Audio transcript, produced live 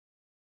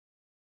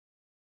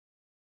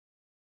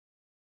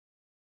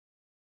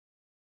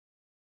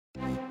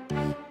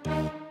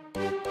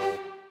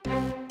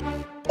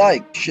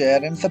Like,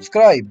 share and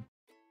subscribe.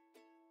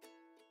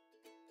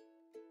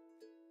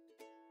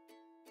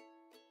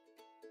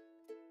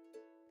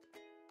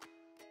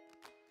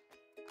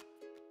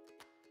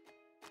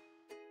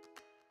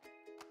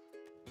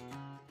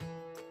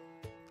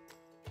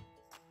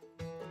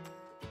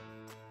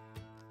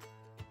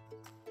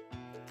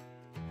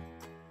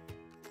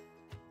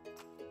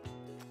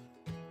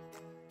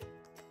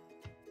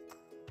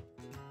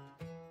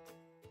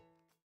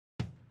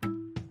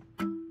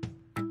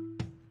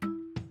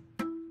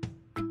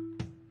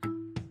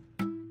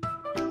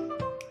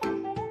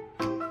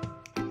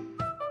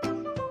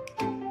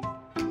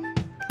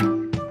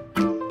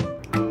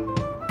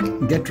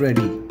 Get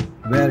ready,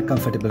 wear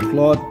comfortable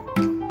cloth,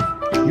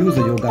 use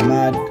a yoga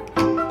mat.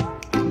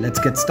 Let's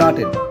get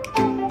started.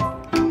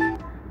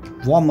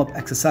 Warm up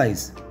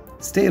exercise.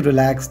 Stay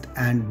relaxed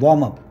and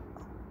warm up.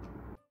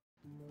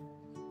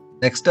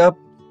 Next up,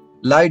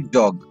 light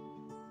jog.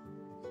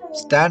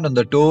 Stand on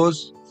the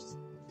toes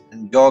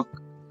and jog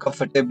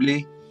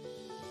comfortably.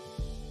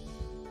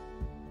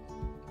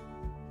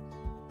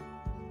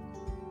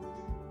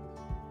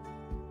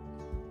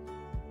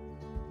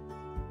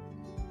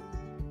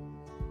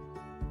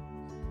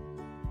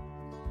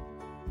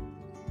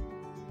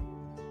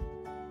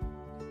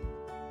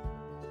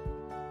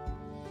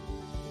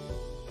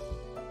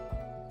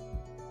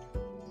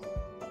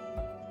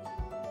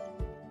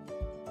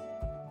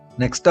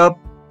 Next up,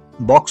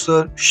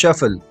 boxer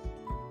shuffle.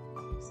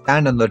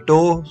 Stand on the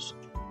toes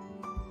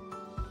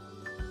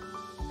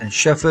and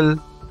shuffle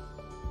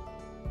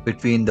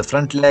between the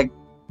front leg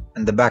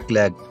and the back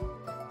leg.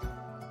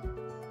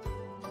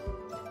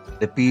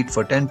 Repeat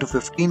for 10 to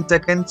 15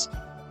 seconds.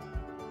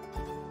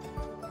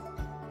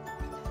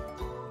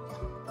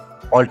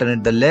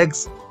 Alternate the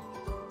legs.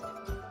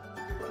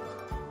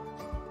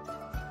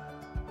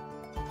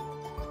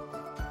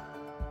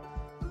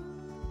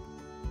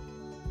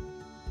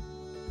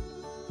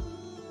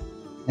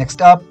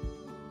 Next up,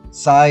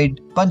 side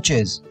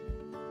punches.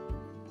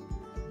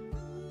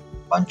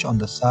 Punch on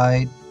the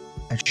side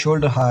at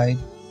shoulder height.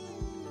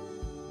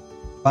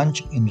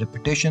 Punch in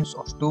repetitions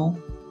of 2.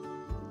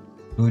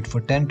 Do it for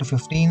 10 to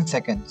 15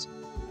 seconds.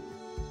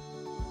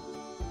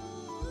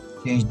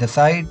 Change the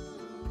side.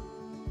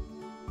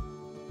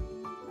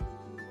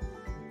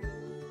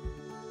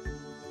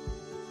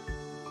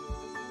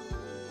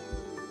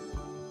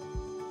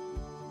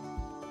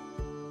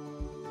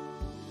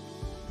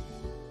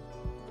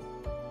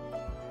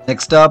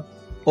 Next up,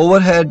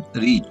 overhead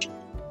reach.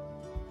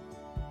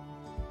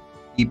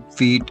 Keep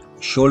feet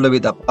shoulder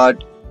width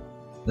apart.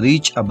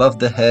 Reach above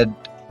the head.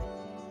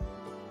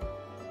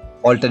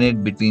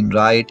 Alternate between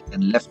right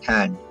and left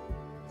hand.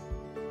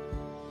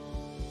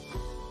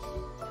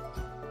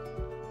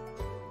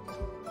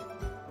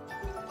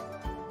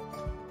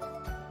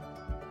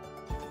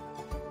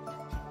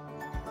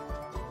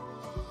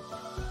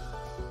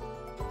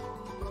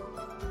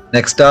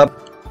 Next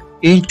up,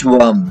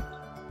 inchworm.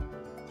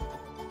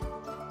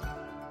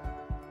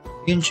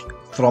 Inch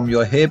from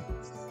your hip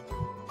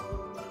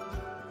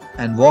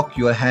and walk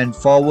your hand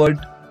forward.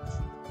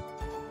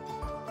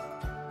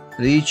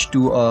 Reach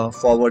to a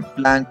forward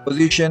plank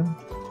position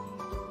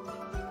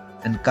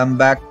and come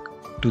back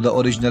to the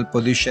original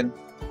position.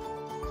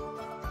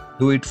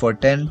 Do it for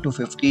 10 to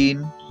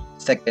 15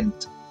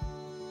 seconds.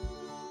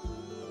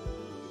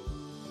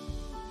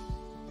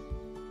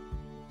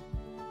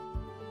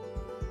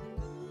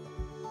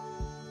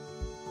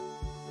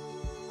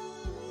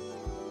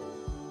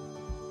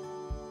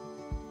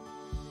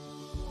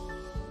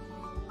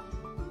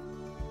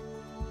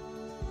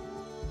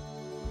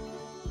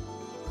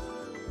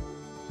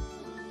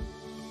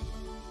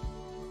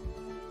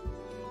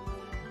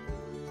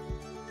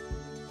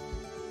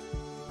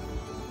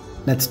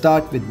 Let's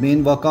start with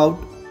main workout.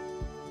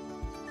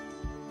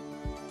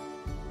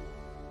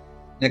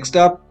 Next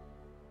up,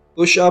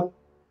 push up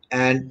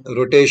and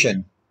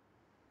rotation.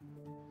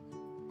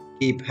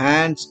 Keep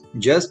hands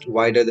just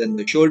wider than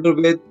the shoulder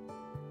width.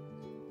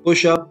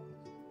 Push up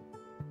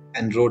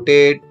and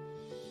rotate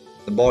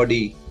the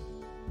body.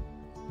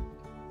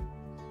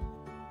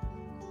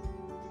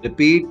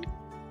 Repeat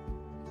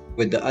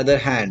with the other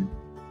hand.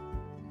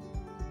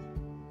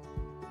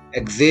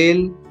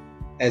 Exhale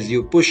as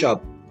you push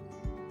up.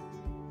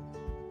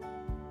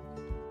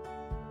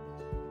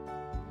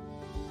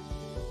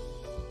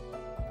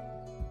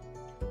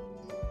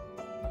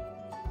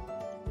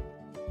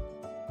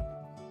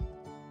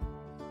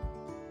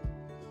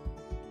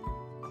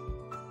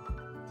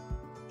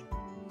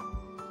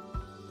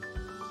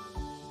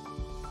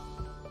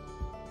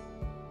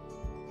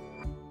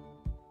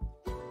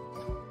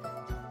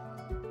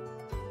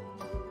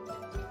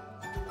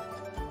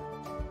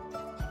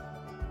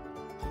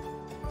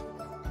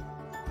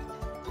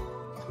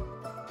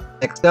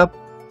 Next up,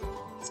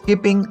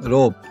 skipping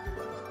rope.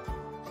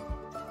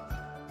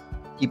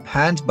 Keep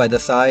hands by the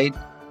side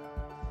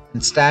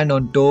and stand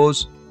on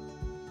toes.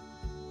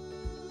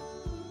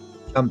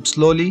 Jump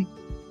slowly.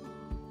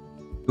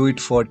 Do it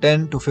for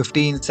 10 to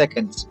 15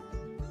 seconds.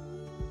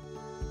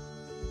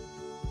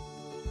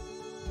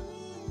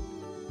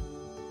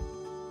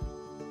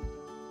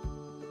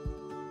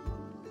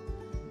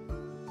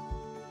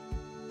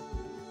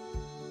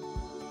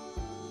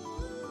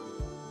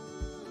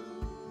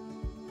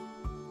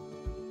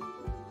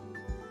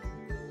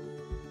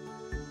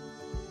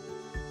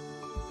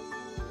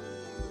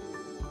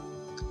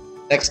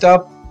 Next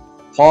up,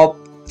 hop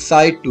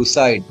side to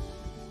side.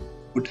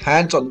 Put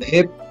hands on the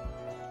hip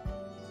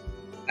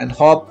and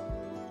hop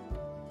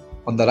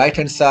on the right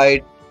hand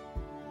side,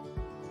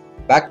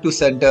 back to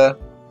center,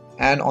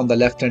 and on the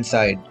left hand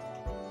side.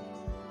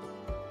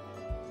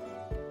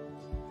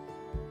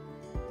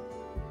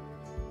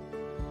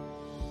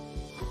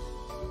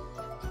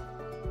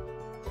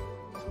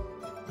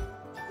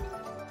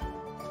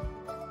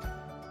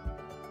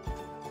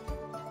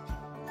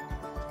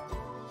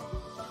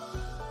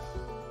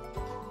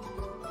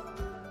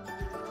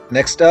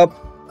 Next up,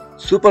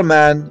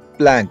 Superman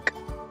plank.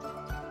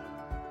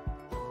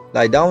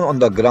 Lie down on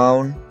the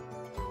ground,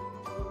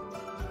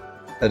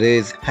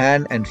 raise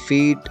hand and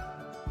feet,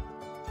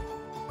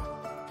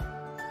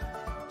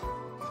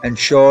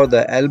 ensure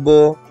the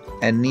elbow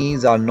and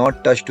knees are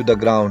not touched to the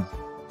ground.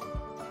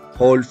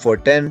 Hold for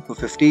 10 to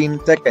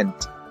 15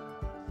 seconds.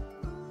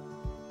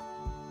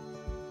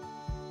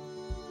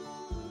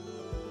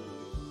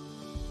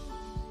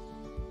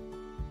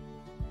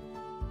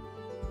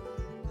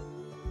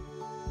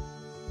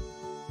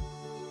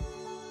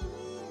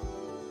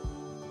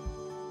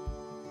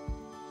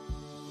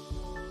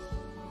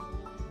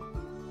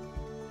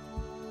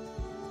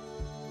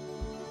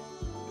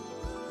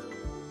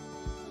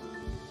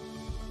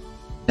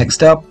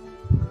 Next up,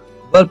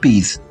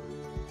 burpees.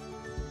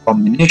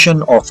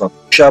 Combination of a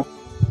push-up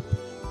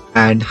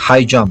and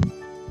high jump.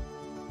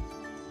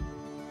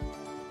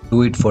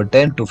 Do it for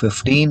 10 to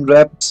 15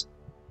 reps.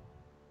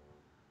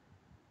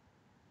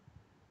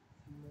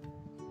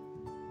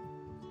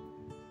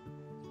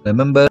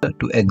 Remember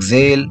to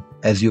exhale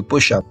as you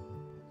push up.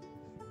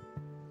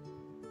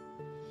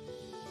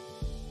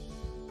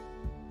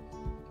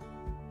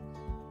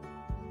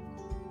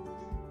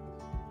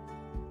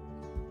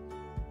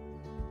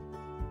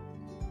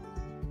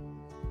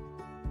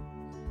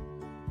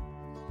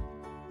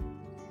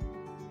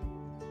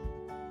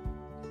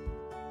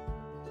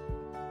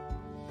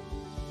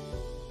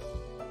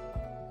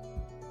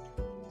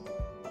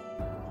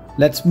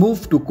 Let's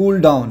move to cool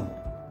down.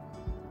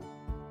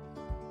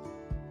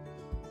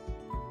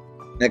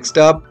 Next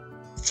up,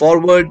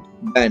 forward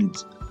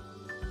bends.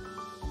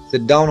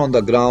 Sit down on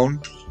the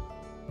ground.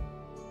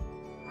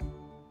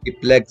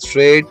 Keep legs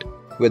straight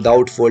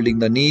without folding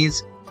the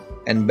knees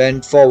and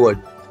bend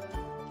forward.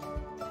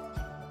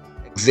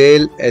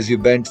 Exhale as you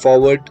bend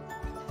forward.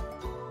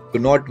 Do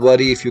not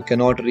worry if you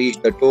cannot reach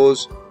the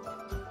toes.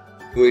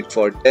 Do it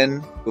for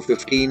 10 to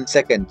 15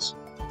 seconds.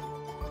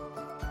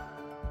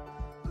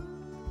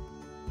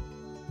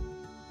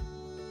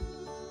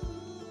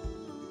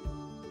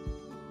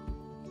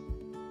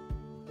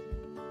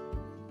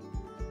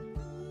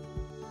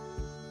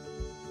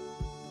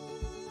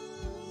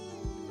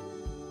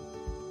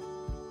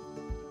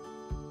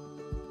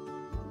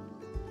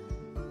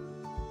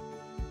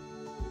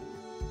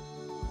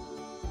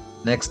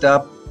 Next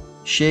up,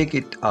 shake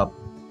it up.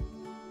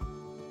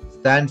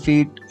 Stand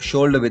feet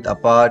shoulder width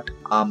apart,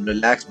 arm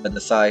relaxed by the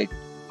side.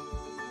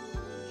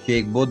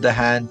 Shake both the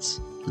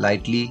hands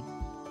lightly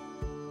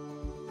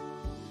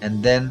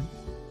and then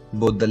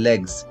both the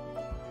legs.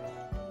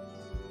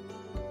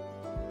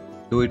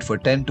 Do it for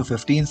 10 to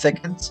 15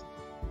 seconds.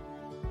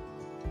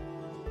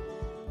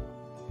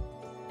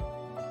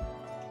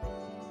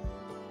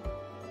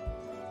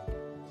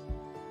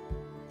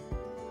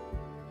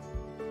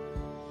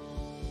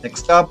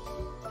 Next up,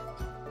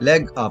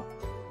 leg up.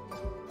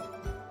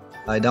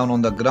 Lie down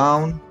on the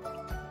ground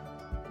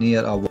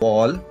near a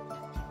wall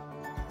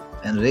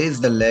and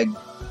raise the leg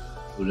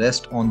to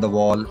rest on the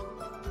wall.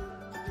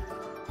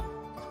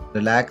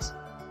 Relax.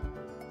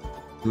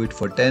 Do it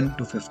for 10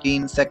 to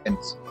 15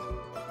 seconds.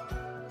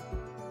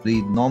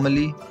 Breathe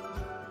normally.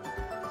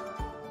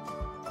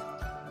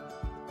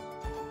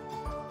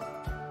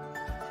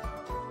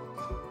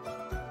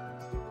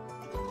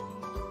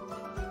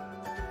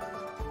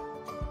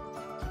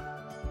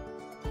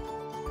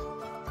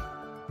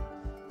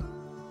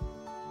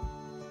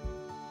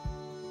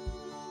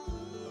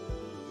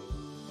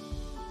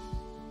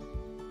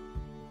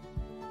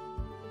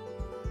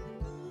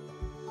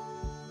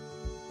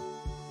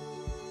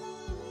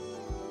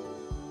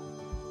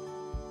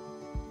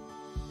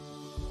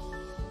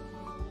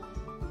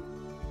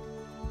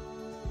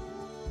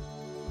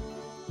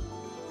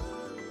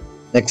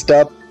 Next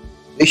up,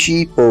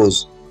 Rishi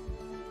pose.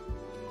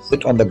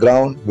 Sit on the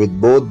ground with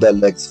both the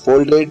legs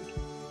folded.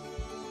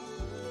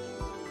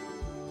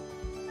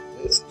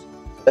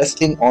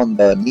 Resting on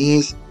the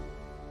knees.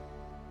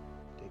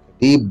 Take a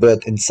deep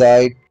breath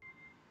inside.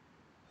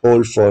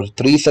 Hold for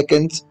 3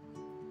 seconds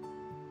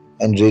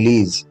and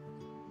release.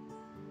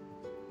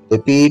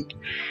 Repeat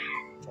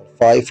for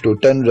 5 to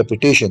 10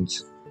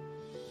 repetitions.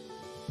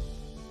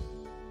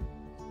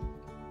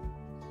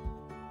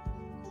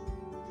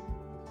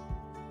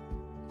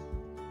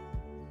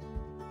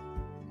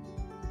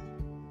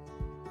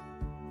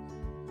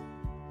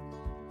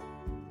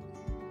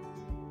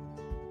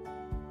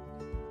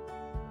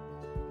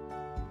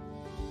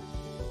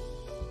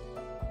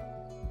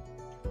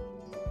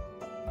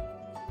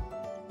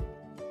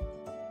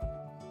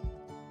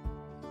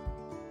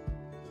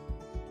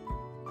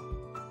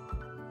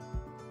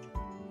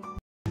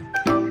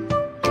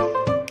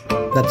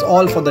 That's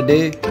all for the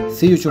day.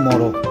 See you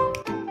tomorrow.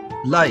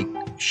 Like,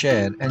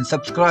 share, and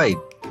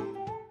subscribe.